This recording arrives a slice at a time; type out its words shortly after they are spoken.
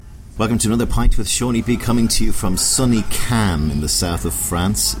Welcome to another Pint with Seaniebee, coming to you from sunny Cannes in the south of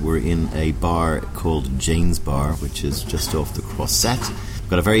France. We're in a bar called Jane's Bar, which is just off the Croisette. We've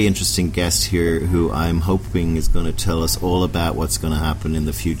got a very interesting guest here who I'm hoping is going to tell us all about what's going to happen in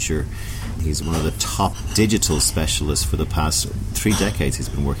the future. He's one of the top digital specialists for the past 3 decades he's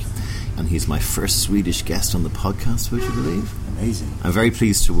been working. And he's my first Swedish guest on the podcast, would you believe? Amazing. I'm very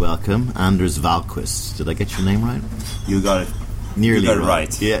pleased to welcome Anders Wahlquist. Did I get your name right? You got it. Nearly you got it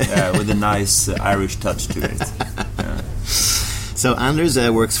right. Yeah. With a nice Irish touch to it. Yeah. So Anders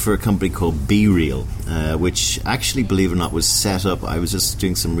works for a company called Be Real, which actually, believe it or not, was set up, I was just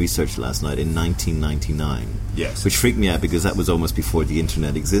doing some research last night, in 1999. Yes. Which freaked me out because that was almost before the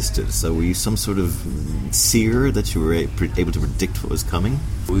internet existed. So were you some sort of seer that you were able to predict what was coming?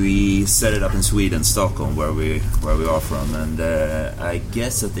 We set it up in Sweden, Stockholm, where we are from, and I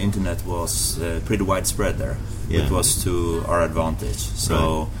guess that the internet was pretty widespread there. Yeah. It was to our advantage.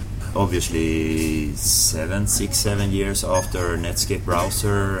 So obviously 7 years after Netscape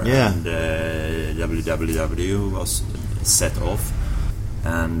browser and www was set off,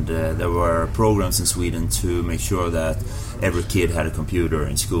 and there were programs in Sweden to make sure that every kid had a computer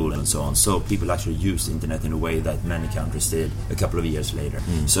in school and so on. So people actually used the internet in a way that many countries did a couple of years later.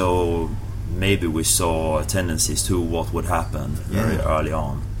 So maybe we saw tendencies to what would happen very early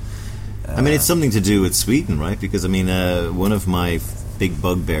on. I mean, it's something to do with Sweden, right? Because, I mean, one of my big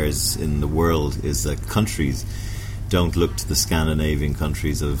bugbears in the world is that countries don't look to the Scandinavian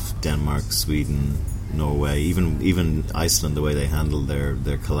countries of Denmark, Sweden, Norway, even Iceland, the way they handle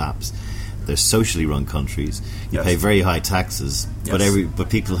their collapse. They're socially run countries. You pay very high taxes, but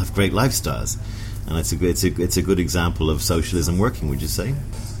people have great lifestyles, and it's a good example of socialism working. Would you say?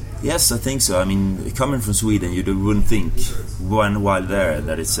 Yes, I think so. I mean, coming from Sweden, you wouldn't think while there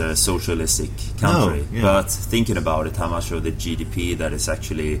that it's a socialistic country. No, but thinking about it, how much of the GDP that is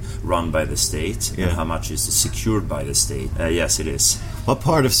actually run by the state and how much is secured by the state. Yes, it is. What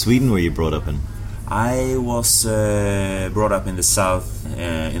part of Sweden were you brought up in? I was brought up in the south,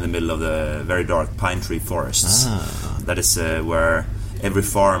 in the middle of the very dark pine tree forests. That is where every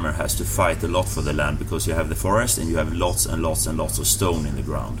farmer has to fight a lot for the land, because you have the forest and you have lots and lots and lots of stone in the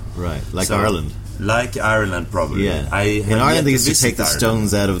ground. Right, like Ireland. Like Ireland, probably. Yeah. In Ireland, they used to take the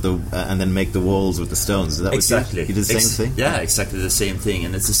stones out of the and then make the walls with the stones. Is that exactly. What you did the same thing? Yeah, exactly the same thing.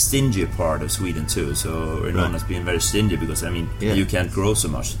 And it's a stingy part of Sweden too. So we're known as being very stingy because, I mean, you can't grow so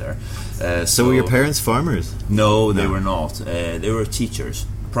much there. So were your parents farmers? No, they were not. They were teachers.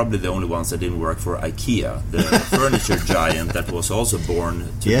 Probably the only ones that didn't work for IKEA, the furniture giant that was also born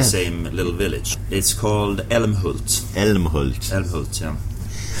to the same little village. It's called Älmhult. Älmhult, yeah.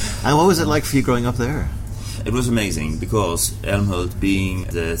 And what was it like for you growing up there? It was amazing, because Älmhult, being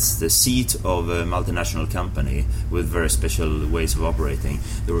the seat of a multinational company with very special ways of operating,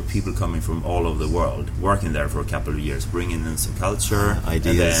 there were people coming from all over the world, working there for a couple of years, bringing in some culture,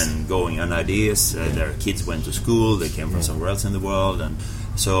 ideas. And then going on ideas. Their kids went to school, they came from somewhere else in the world, and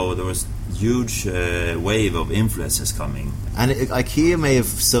so there was huge wave of influences coming. And IKEA may have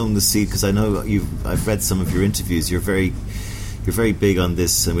sown the seed, because I know I've read some of your interviews. You're very big on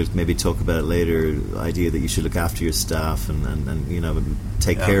this, and we'll maybe talk about it later, the idea that you should look after your staff and you know,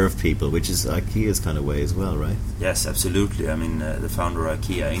 take care of people, which is IKEA's kind of way as well, right? Yes, absolutely. I mean, the founder of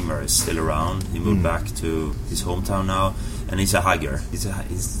IKEA, Ingmar, is still around. He moved back to his hometown now, and he's a hugger.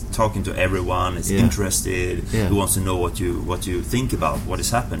 He's talking to everyone, he's interested, he wants to know what you think about what is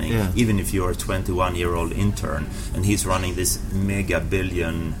happening, even if you're a 21-year-old intern, and he's running this mega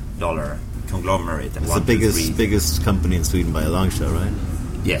billion-dollar conglomerate. It's the biggest company in Sweden by a long shot, right?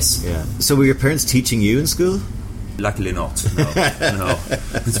 Yes. Yeah. So were your parents teaching you in school? Luckily not. No.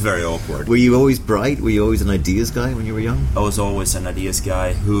 It's very awkward. Were you always bright? Were you always an ideas guy when you were young? I was always an ideas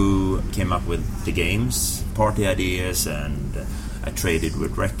guy who came up with the games, party ideas, and I traded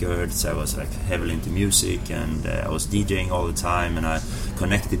with records. I was like heavily into music, and I was DJing all the time, and I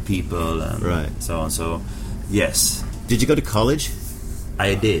connected people and so on. So, yes. Did you go to college?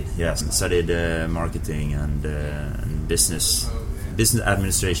 I did, yes. I studied marketing and business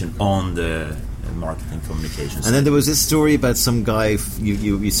administration on the marketing communications. And then there was this story about some guy,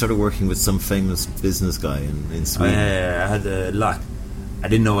 you started working with some famous business guy in Sweden. I had luck. I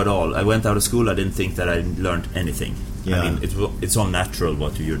didn't know at all. I went out of school, I didn't think that I learned anything. Yeah. I mean, it's all natural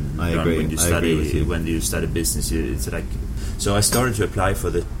what you learn when you study business. It's like, so I started to apply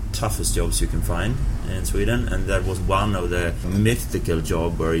for the toughest jobs you can find in Sweden, and that was one of the mythical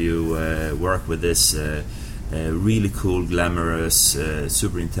job where you work with this really cool, glamorous,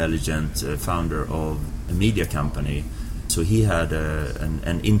 super intelligent founder of a media company So he had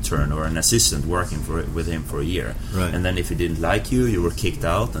an intern or an assistant working with him for a year. Right. And then if he didn't like you, you were kicked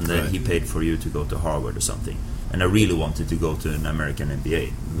out, and then he paid for you to go to Harvard or something. And I really wanted to go to an American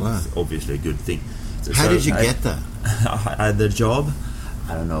MBA. Wow. Obviously a good thing. How did you get that? I had the job.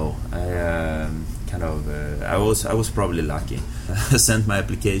 I don't know. I was probably lucky. I sent my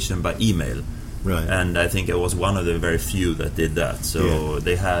application by email. Right. And I think I was one of the very few that did that. So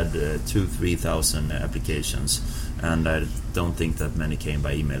they had 2,000-3,000 applications, and I don't think that many came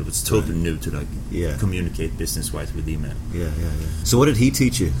by email. It was totally new to communicate business-wise with email. Yeah. So what did he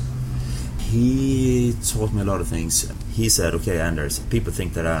teach you? He taught me a lot of things. He said, okay, Anders, people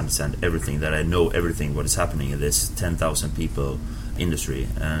think that I understand everything, that I know everything what is happening in this 10,000 people industry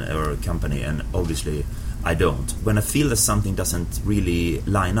or company, and obviously I don't. When I feel that something doesn't really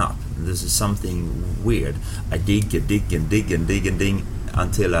line up, this is something weird, I dig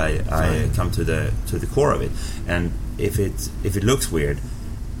until I come to the core of it. And if it looks weird,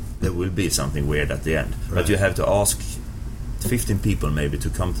 there will be something weird at the end. Right. But you have to ask 15 people maybe to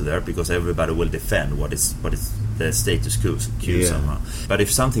come to there, because everybody will defend what is the status quo somehow. But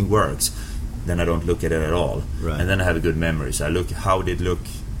if something works, then I don't look at it at all. Right. And then I have a good memory. So I look, how did it look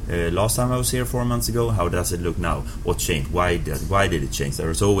last time I was here 4 months ago? How does it look now? What changed? Why did it change? There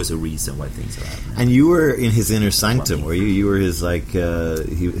is always a reason why things are happening. And you were in his inner sanctum, were you? You were his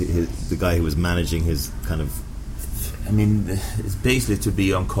the guy who was managing his kind of... I mean, it's basically to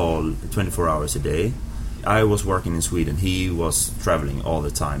be on call 24 hours a day. I was working in Sweden. He was traveling all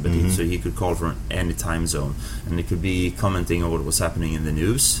the time, but so he could call from any time zone, and it could be commenting on what was happening in the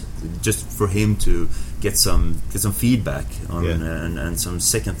news, just for him to get some feedback on and some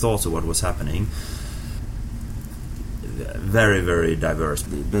second thoughts of what was happening. Very, very diverse.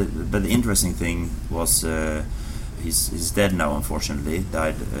 But the interesting thing was he's dead now, unfortunately.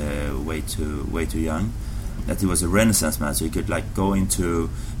 Died way too young. That he was a Renaissance man, so he could go into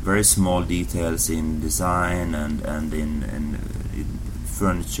very small details in design and in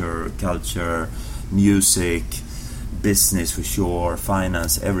furniture, culture, music, business for sure,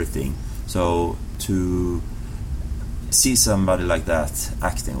 finance, everything. So to see somebody like that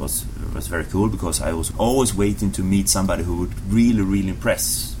acting was very cool, because I was always waiting to meet somebody who would really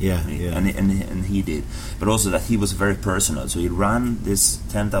impress me, and he did. But also that he was very personal, so he ran this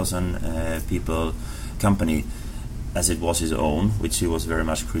 10,000 people company as it was his own, which he was very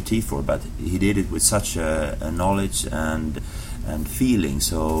much critiqued for, but he did it with such a knowledge and feeling,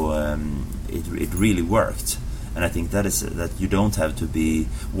 so it really worked. And I think that you don't have to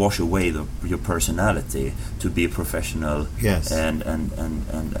wash away your personality to be a professional. Yes. and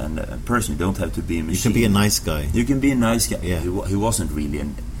a person. You don't have to be a machine. You can be a nice guy. You can be a nice guy. Yeah. He wasn't really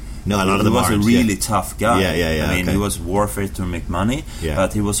a lot of them was a really tough guy. I mean, he was warfare to make money,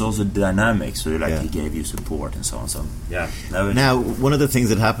 but he was also dynamic. So he gave you support and so on. So now, one of the things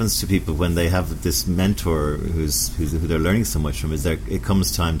that happens to people when they have this mentor who they're learning so much from is that it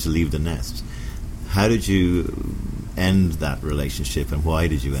comes time to leave the nest. How did you end that relationship, and why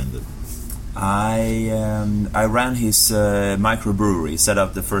did you end it? I ran his microbrewery, set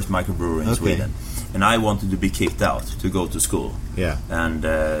up the first microbrewery in Sweden. And I wanted to be kicked out to go to school. Yeah. And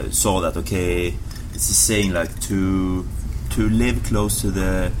saw that it's a saying to live close to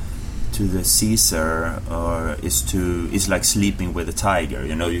the Caesar is like sleeping with a tiger.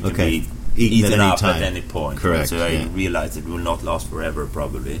 You can be eaten up at any point. Correct. Right? So I realized it will not last forever,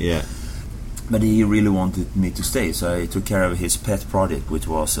 probably. Yeah. But he really wanted me to stay, so I took care of his pet project, which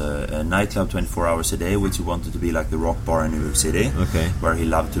was a nightclub 24 hours a day, which he wanted to be like the Rock Bar in New York City, where he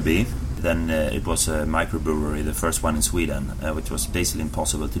loved to be. Then it was a microbrewery, the first one in Sweden, which was basically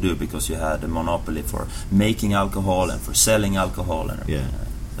impossible to do because you had a monopoly for making alcohol and for selling alcohol. And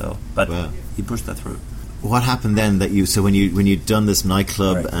but he pushed that through. What happened then when you'd done this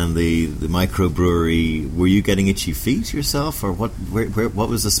nightclub and the microbrewery, were you getting itchy feet yourself, or what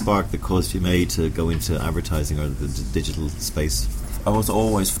was the spark that caused you maybe to go into advertising or the digital space? I was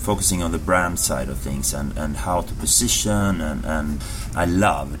always focusing on the brand side of things and how to position, and I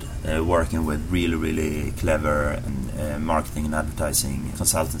loved working with really, really clever marketing and advertising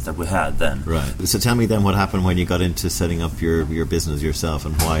consultants that we had then. Right. So tell me then what happened when you got into setting up your business yourself,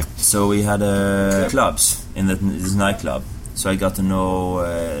 and why? So we had clubs in this nightclub. So I got to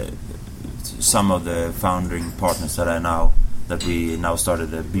know some of the founding partners that we now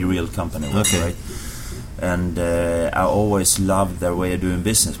started a Be Real company with, right? And I always loved their way of doing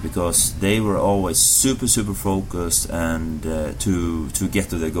business, because they were always super, super focused and to get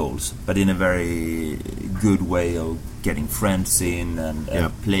to their goals, but in a very good way of getting friends in and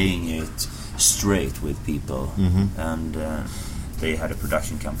playing it straight with people. And they had a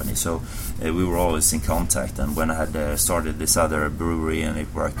production company. So we were always in contact. And when I had started this other brewery and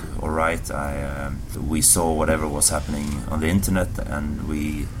it worked all right, we saw whatever was happening on the internet, and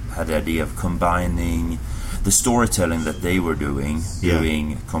we had the idea of combining the storytelling that they were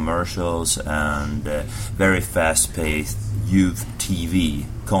doing commercials and very fast-paced youth TV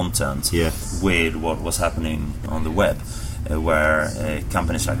content with what was happening on the web, where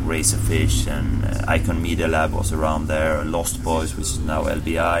companies like Razorfish and Icon Media Lab was around there, Lost Boys, which is now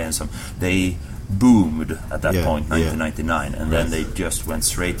LBI, and some, they boomed at that point, 1999, and then they just went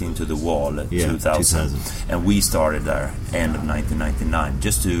straight into the wall at 2000. And we started there end of 1999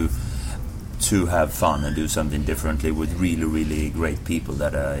 just to have fun and do something differently with really, really great people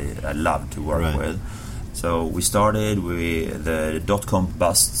that I love to work with. So we started with the .com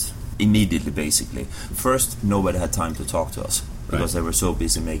bust immediately, basically. First, nobody had time to talk to us because they were so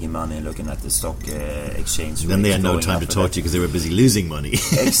busy making money and looking at the stock exchange. Then they had no time to talk to you because they were busy losing money.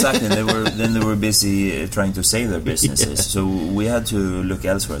 Exactly. Then they were busy trying to save their businesses. So we had to look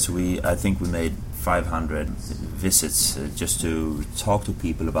elsewhere. So I think we made 500 visits just to talk to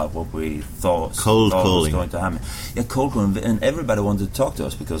people about what we thought was going to happen. Yeah, cold calling, and everybody wanted to talk to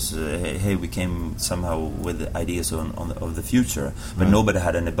us because hey, we came somehow with ideas of the future, but nobody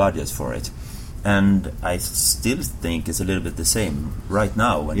had any budgets for it. And I still think it's a little bit the same right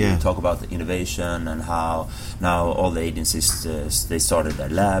now when you talk about the innovation and how now all the agencies they started their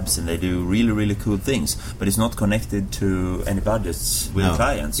labs and they do really, really cool things, but it's not connected to any budgets with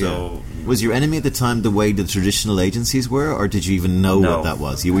clients. So was your enemy at the time the way the traditional agencies were, or did you even know what that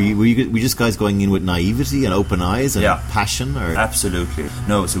was? Were you just guys going in with naivety and open eyes and passion? Or? Absolutely.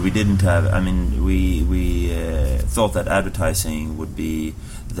 No, so we didn't have, I mean, we thought that advertising would be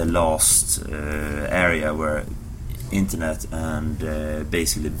the last area where internet and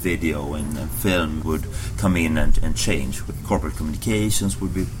basically video and film would come in and change. Corporate communications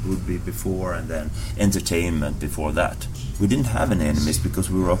would be before, and then entertainment before that. We didn't have any enemies because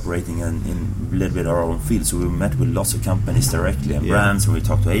we were operating in a little bit our own field. So we met with lots of companies directly and brands, and we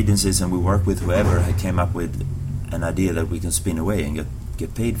talked to agencies, and we worked with whoever came up with an idea that we can spin away and get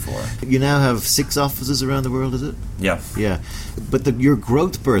paid for. You now have 6 offices around the world, is it? Yeah. But your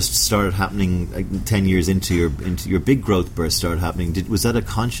growth burst started happening 10 years into your big growth burst started happening. Was that a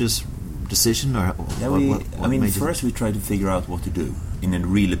conscious decision, or first we tried to figure out what to do in a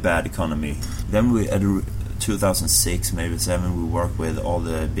really bad economy. Then we at 2006, maybe 2007, we worked with all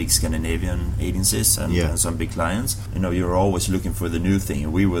the big Scandinavian agencies and some big clients. You know, you're always looking for the new thing,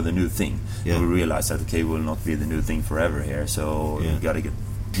 and we were the new thing. And we realized that we'll not be the new thing forever here, so we got to get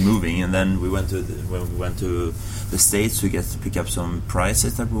moving. And then we went to the States to pick up some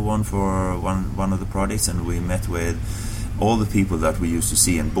prizes that we won for one of the projects, and we met with all the people that we used to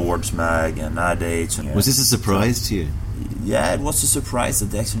see in Boards Mag and Ad Age. Was this a surprise to you? Yeah, it was was a surprise that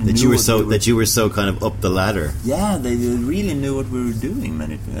they actually that knew you were so kind of up the ladder. Yeah, they really knew what we were doing,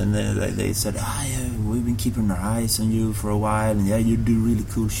 man. And they said, we've been keeping our eyes on you for a while, and you do really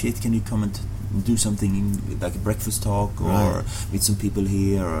cool shit. Can you come and do something like a breakfast talk or meet some people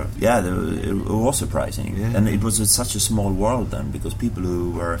here? Or, it was surprising, and it was such a small world then, because people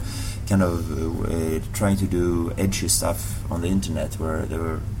who were kind of trying to do edgy stuff on the internet there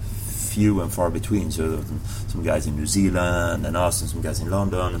were few and far between. So some guys in New Zealand and us, and some guys in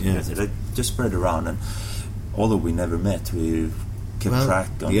London, and guys, they just spread around. And although we never met, we kept track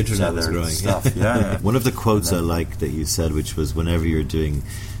on each other's stuff. One of the quotes I like that you said, which was, whenever you're doing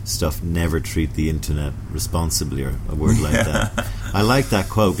stuff, never treat the internet responsibly, or a word like that. I like that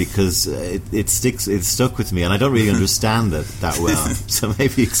quote because it stuck with me, and I don't really understand it that well. So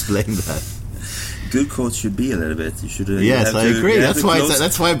maybe explain that. Good quotes should be a little bit. You should. Yes, I agree. That's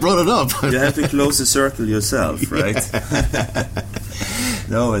why I brought it up. You have to close the circle yourself, right?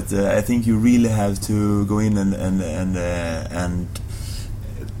 No, but I think you really have to go in and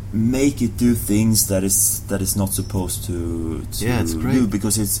make it do things that is not supposed to it's great. do,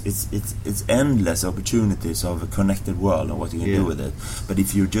 because it's endless opportunities of a connected world and what you can do with it. But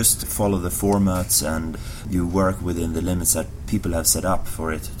if you just follow the formats and you work within the limits that people have set up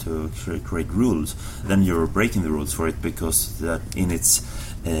for it to create rules, then you're breaking the rules for it, because that in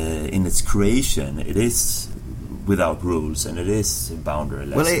its creation it is without rules, and it is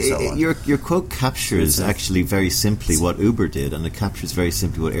boundaryless. Well, and so on. Your quote captures actually very simply what Uber did, and it captures very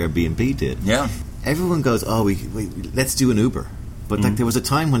simply what Airbnb did. Yeah. Everyone goes, let's do an Uber. But there was a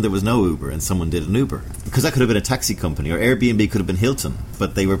time when there was no Uber and someone did an Uber. Because that could have been a taxi company, or Airbnb could have been Hilton,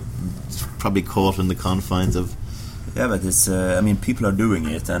 but they were probably caught in the confines of... Yeah, but it's... people are doing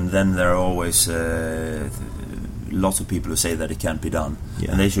it, and then there are always... lots of people who say that it can't be done,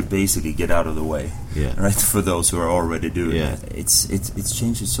 and they should basically get out of the way, right? For those who are already doing it, it's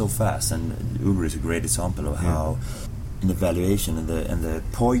changed so fast, and Uber is a great example of how. In the valuation and the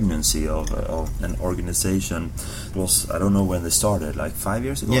poignancy of an organization was, I don't know when they started, like 5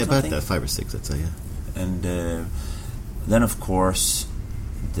 years ago. Yeah, about that, 5 or 6, I'd say. Yeah, and then of course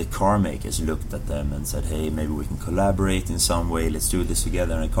the car makers looked at them and said, "Hey, maybe we can collaborate in some way. Let's do this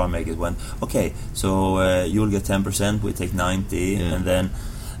together." And the car makers went, "Okay, so you'll get 10%, we take 90%, and then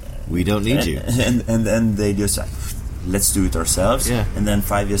we don't need you." And then they just like, let's do it ourselves. Yeah. And then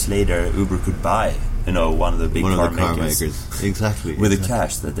 5 years later, Uber could buy, one of the big car makers. Exactly. With the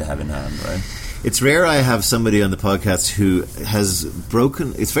cash that they have in hand, right? It's rare I have somebody on the podcast who has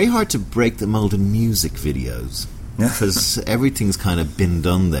broken... It's very hard to break the mold in music videos. Because everything's kind of been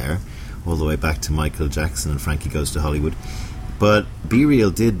done there, all the way back to Michael Jackson and Frankie Goes to Hollywood. But Be Real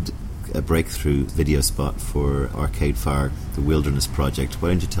did a breakthrough video spot for Arcade Fire, the Wilderness Project. Why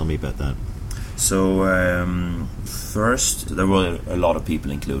don't you tell me about that? So, first, there were a lot of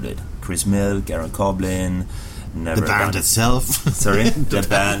people included. Chris Milk, Aaron Coblin... The band itself? Sorry? The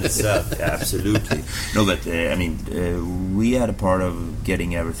band itself, yeah, absolutely. No, but, we had a part of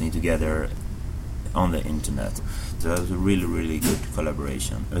getting everything together on the internet. So it was a really, really good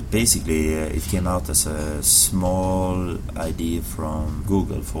collaboration. But basically, it came out as a small idea from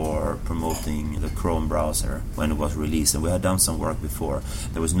Google for promoting the Chrome browser when it was released. And we had done some work before.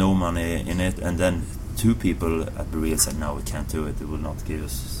 There was no money in it. And then 2 people at Be Real said, "No, we can't do it. It will not give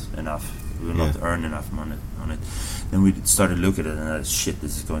us enough. We will not earn enough money on it." Then we started looking at it and I said, "Shit,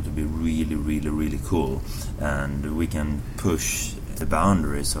 this is going to be really, really, really cool. And we can push the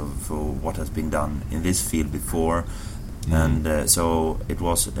boundaries of what has been done in this field before." And so it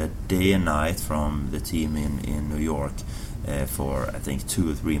was a day and night from the team in New York for I think 2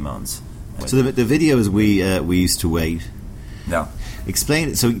 or 3 months. So the video is we used to wait. Yeah. Explain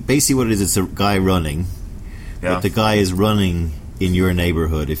it. So basically what it is, it's a guy running, but the guy is running in your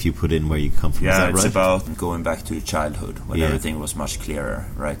neighborhood if you put in where you come from. Yeah, is that it's right? about going back to your childhood when everything was much clearer,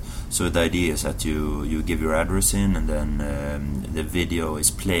 right? So the idea is that you give your address in, and then the video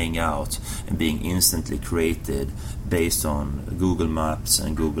is playing out and being instantly created based on Google Maps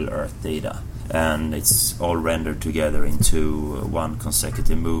and Google Earth data. And it's all rendered together into one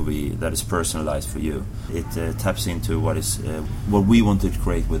consecutive movie that is personalized for you. It taps into what we wanted to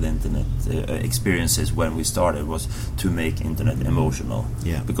create with internet experiences when we started, was to make internet emotional.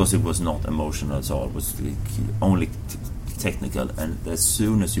 Yeah. Because it was not emotional at all. It was only technical. And as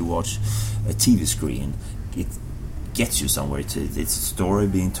soon as you watch a TV screen, it gets you somewhere. It's a story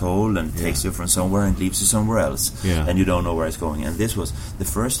being told and takes you from somewhere and leaves you somewhere else, and you don't know where it's going. And this was the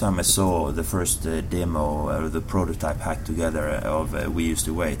first time I saw the first demo or the prototype hacked together of We Used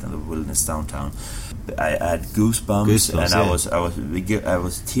to Wait in the Wilderness Downtown. I had goosebumps and I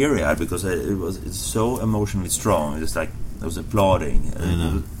was teary-eyed because it's so emotionally strong. It's like I was applauding. I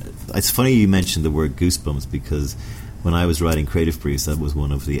know. It's funny you mentioned the word goosebumps, because when I was writing Creative Briefs, that was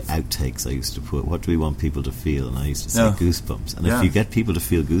one of the outtakes I used to put. What do we want people to feel? And I used to say goosebumps. And if you get people to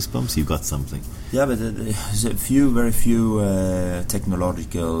feel goosebumps, you've got something. Yeah, but there's very few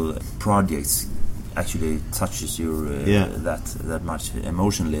technological projects actually touches you that much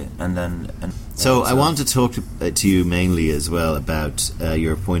emotionally. So I want to talk to you mainly as well about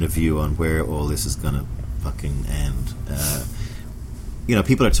your point of view on where all this is going to fucking end.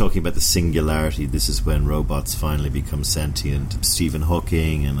 People are talking about the singularity. This is when robots finally become sentient. Stephen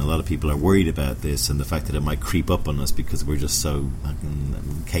Hawking and a lot of people are worried about this and the fact that it might creep up on us because we're just so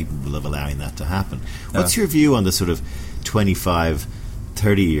capable of allowing that to happen. What's your view on the sort of 25,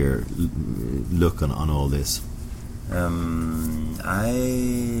 30-year look on all this? I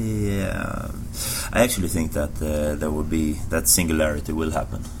actually think that there will be that singularity will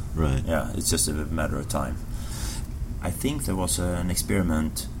happen. Right. Yeah, it's just a matter of time. I think there was an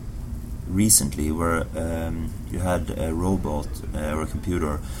experiment recently where you had a robot or a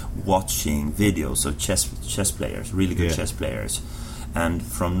computer watching videos of chess players, really good chess players, and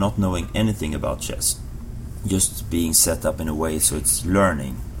from not knowing anything about chess, just being set up in a way so it's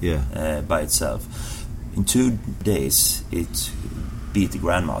learning by itself. In 2 days, it beat the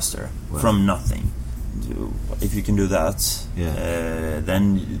grandmaster from nothing. If you can do that,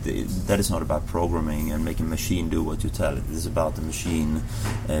 then that is not about programming and making a machine do what you tell it. It is about the machine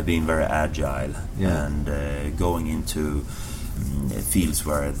being very agile and going into fields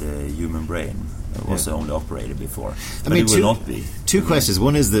where the human brain was the only operator before. But it will not be. 2 questions.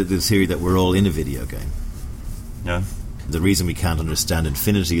 One is the theory that we're all in a video game. Yeah. The reason we can't understand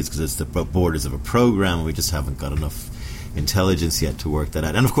infinity is because it's the borders of a program and we just haven't got enough intelligence yet to work that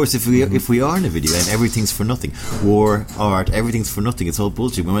out. And of course, if we are in a video and everything's for nothing, war, art, everything's for nothing, it's all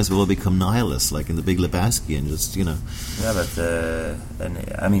bullshit. We might as well become nihilists, like in The Big Lebowski, and just Yeah, but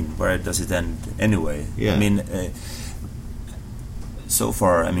I mean, where does it end anyway? Yeah. I mean, so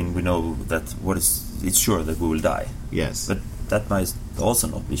far, I mean, we know that it's sure that we will die. Yes, but that might also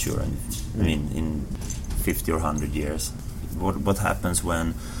not be sure. I mean, in 50 or 100 years, what happens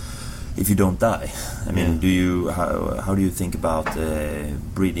if you don't die? I mean, how do you think about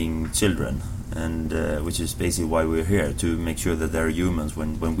breeding children? And which is basically why we're here, to make sure that there are humans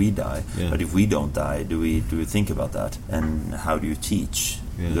when we die. Yeah. But if we don't die, do we think about that? And how do you teach?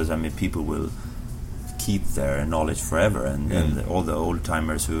 Yeah. Because I mean, people will keep their knowledge forever, and all the old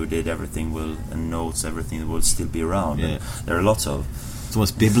timers who did everything and knows everything will still be around. Yeah. And there are lots of. It's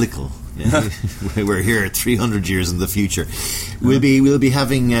almost biblical. Yeah. We're here 300 years in the future. We'll be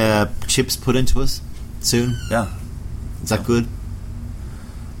having chips put into us soon. Yeah, is that good?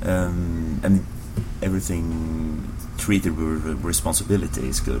 And everything treated with responsibility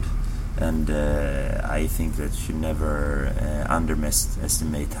is good. And I think that you should never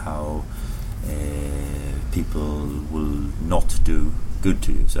underestimate how people will not do good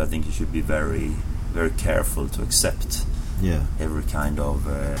to you. So I think you should be very, very careful to accept every kind of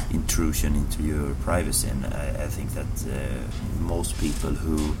intrusion into your privacy. And I think that most people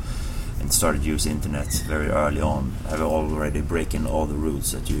who started using internet very early on have already breaking all the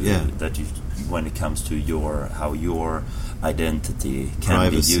rules that you when it comes to how your identity can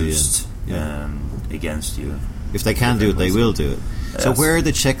privacy, be used against you. If they can do it, they will do it. Yes. So where are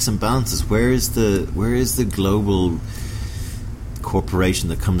the checks and balances? Where is the global corporation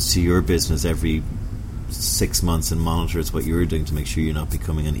that comes to your business every 6 months and monitors what you're doing to make sure you're not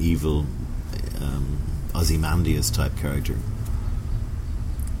becoming an evil Ozymandias type character?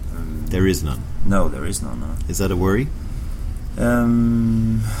 There is none. No, there is none. No. Is that a worry?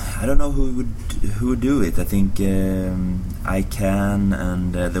 I don't know who would do it. I think ICANN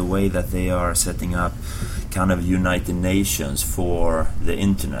and the way that they are setting up kind of United Nations for the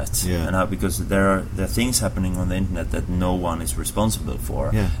internet, and because there are things happening on the internet that no one is responsible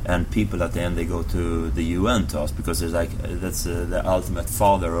for, and people at the end they go to the UN to ask, because there's that's the ultimate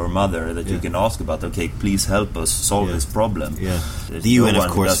father or mother that you can ask about. Okay, please help us solve this problem. The UN, of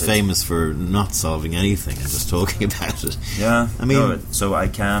course, famous for not solving anything and just talking about it. Yeah, I mean, so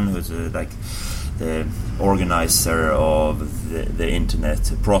ICANN, who's the organizer of the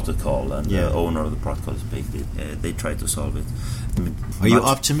internet protocol and the owner of the protocol, they try to solve it. I mean, are you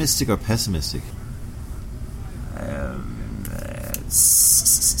optimistic or pessimistic?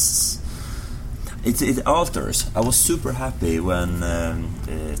 It alters. I was super happy when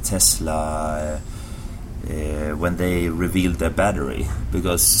Tesla when they revealed their battery,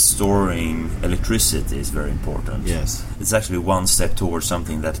 because storing electricity is very important. Yes, it's actually one step towards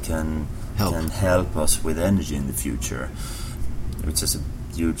something that can help us with energy in the future, which is a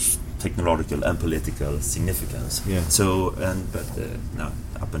huge technological and political significance. Yeah. So no,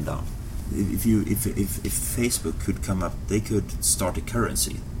 up and down. If Facebook could come up, they could start a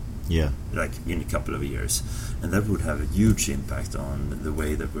currency. Yeah. Like in a couple of years, and that would have a huge impact on the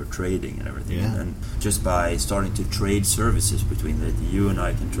way that we're trading and everything. Yeah. And just by starting to trade services between you and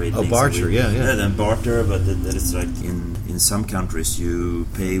I can trade. Barter, then barter, but that it's like in some countries you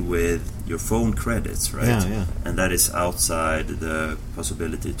pay with your phone credits, right? Yeah. And that is outside the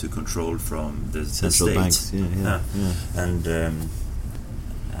possibility to control from the central states. banks. Yeah.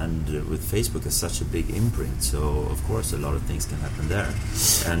 And with Facebook as such a big imprint, so of course a lot of things can happen there.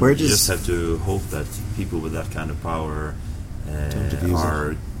 And you just have to hope that people with that kind of power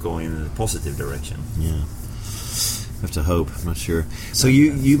are going in a positive direction. Yeah, have to hope. I'm not sure. So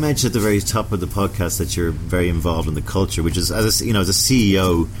you mentioned at the very top of the podcast that you're very involved in the culture, which is, as a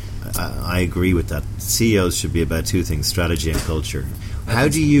CEO, I agree with that. CEOs should be about two things: strategy and culture. How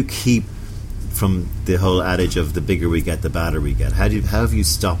do you keep from the whole adage of the bigger we get, the badder we get? How have you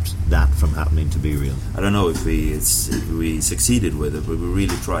stopped that from happening, to be real? I don't know if we succeeded with it, but we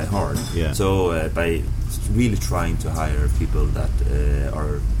really try hard. Yeah. So by really trying to hire people that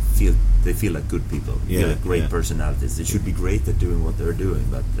feel like good people, feel like great personalities. They should be great at doing what they're doing,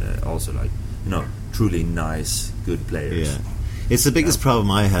 but also truly nice, good players. Yeah. It's the biggest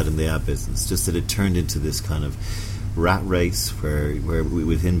problem I had in the ad business, just that it turned into this kind of rat race where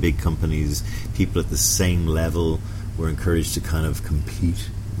within big companies people at the same level were encouraged to kind of compete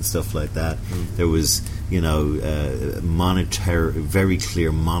and stuff like that. There was very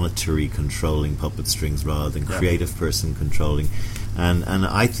clear monetary controlling puppet strings rather than creative person controlling, and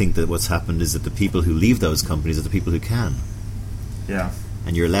I think that what's happened is that the people who leave those companies are the people who can.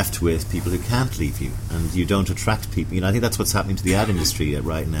 and you're left with people who can't leave you, and you don't attract people. I think that's what's happening to the ad industry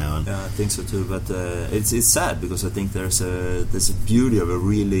right now. And yeah, I think so too. But it's sad, because I think there's a beauty of a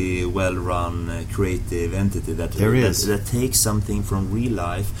really well-run creative entity that takes something from real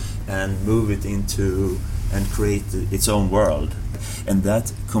life and move it into and create its own world, and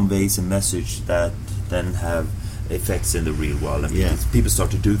that conveys a message that then have effects in the real world, and people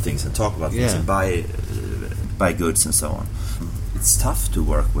start to do things and talk about things and buy goods and so on. It's tough to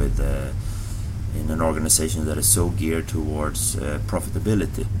work with in an organization that is so geared towards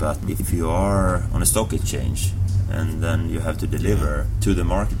profitability. But if you are on a stock exchange and then you have to deliver to the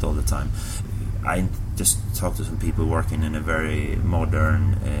market all the time, I just talked to some people working in a very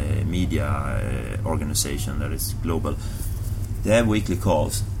modern media organization that is global. They have weekly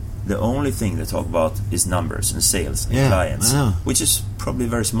calls. The only thing they talk about is numbers and sales and clients, which is probably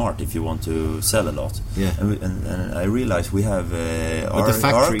very smart if you want to sell a lot. Yeah. And I realize we have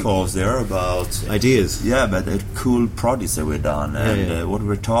our calls there about ideas. Yeah, but cool projects that we've done, and what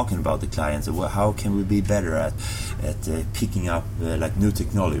we're talking about the clients, and how can we be better at picking up like new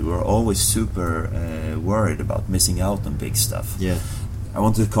technology. We're always super worried about missing out on big stuff. Yeah. I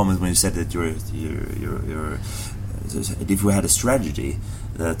wanted to comment when you said that you're if we had a strategy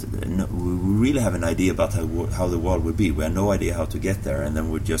that we really have an idea about how the world would be. We have no idea how to get there, and then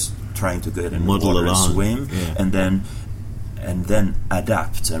we're just trying to get in the water and swim, and then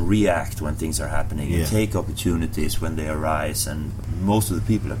adapt and react when things are happening, and take opportunities when they arise. And most of the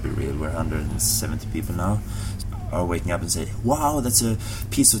people, at Be Real, we're 170 people now, are waking up and say, wow, that's a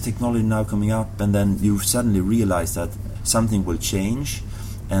piece of technology now coming up, and then you suddenly realize that something will change,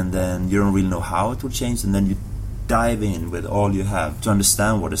 and then you don't really know how it will change, and then you dive in with all you have to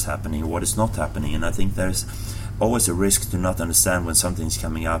understand what is happening, what is not happening. And I think there's always a risk to not understand when something's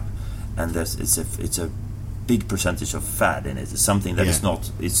coming up, and it's a big percentage of fad in it. It's something that is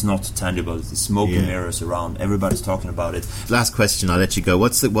not tangible. It's smoke and mirrors around. Everybody's talking about it. Last question, I'll let you go.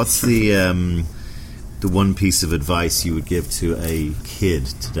 What's the one piece of advice you would give to a kid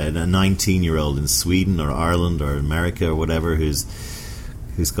today, a 19-year-old in Sweden or Ireland or America or whatever, who's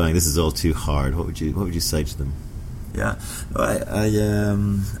going, this is all too hard? What would you say to them? Yeah, I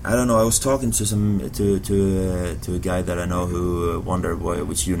don't know. I was talking to a guy that I know who wondered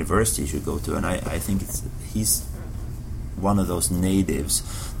which university he should go to, and I think he's one of those natives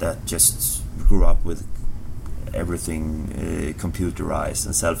that just grew up with everything computerized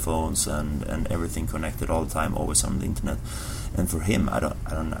and cell phones and everything connected all the time, always on the internet. And for him, I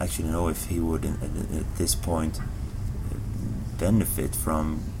don't actually know if he would at this point benefit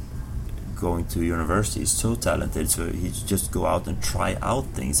from going to university. He's so talented, so he just go out and try out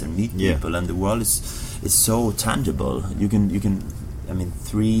things and meet people, and the world is so tangible. You can I mean,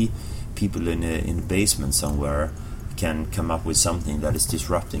 3 people in a basement somewhere can come up with something that is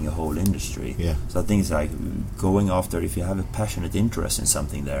disrupting a whole industry. So I think it's like going after, if you have a passionate interest in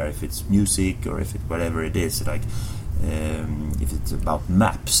something there, if it's music or if it whatever it is, like if it's about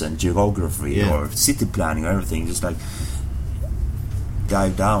maps and geography or city planning or everything, just like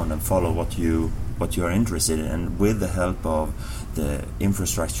dive down and follow what you are interested in, and with the help of the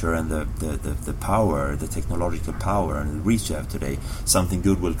infrastructure and the power, the technological power and the reach you have today, something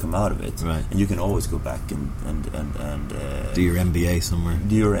good will come out of it. Right. And you can always go back and do your MBA somewhere.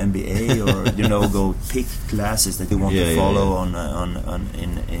 Do your MBA, or go pick classes that you want to follow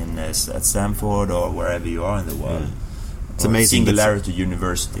at Stanford or wherever you are in the world. It's amazing. Singularity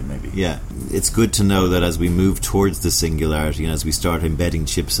University, maybe. Yeah, it's good to know that as we move towards the singularity and as we start embedding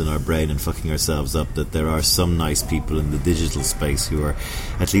chips in our brain and fucking ourselves up, that there are some nice people in the digital space who are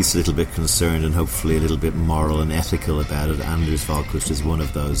at least a little bit concerned and hopefully a little bit moral and ethical about it. Anders Wahlquist is one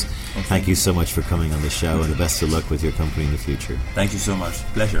of those. Thank you so much for coming on the show, and the best of luck with your company in the future. Thank you so much.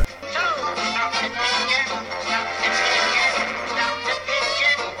 Pleasure.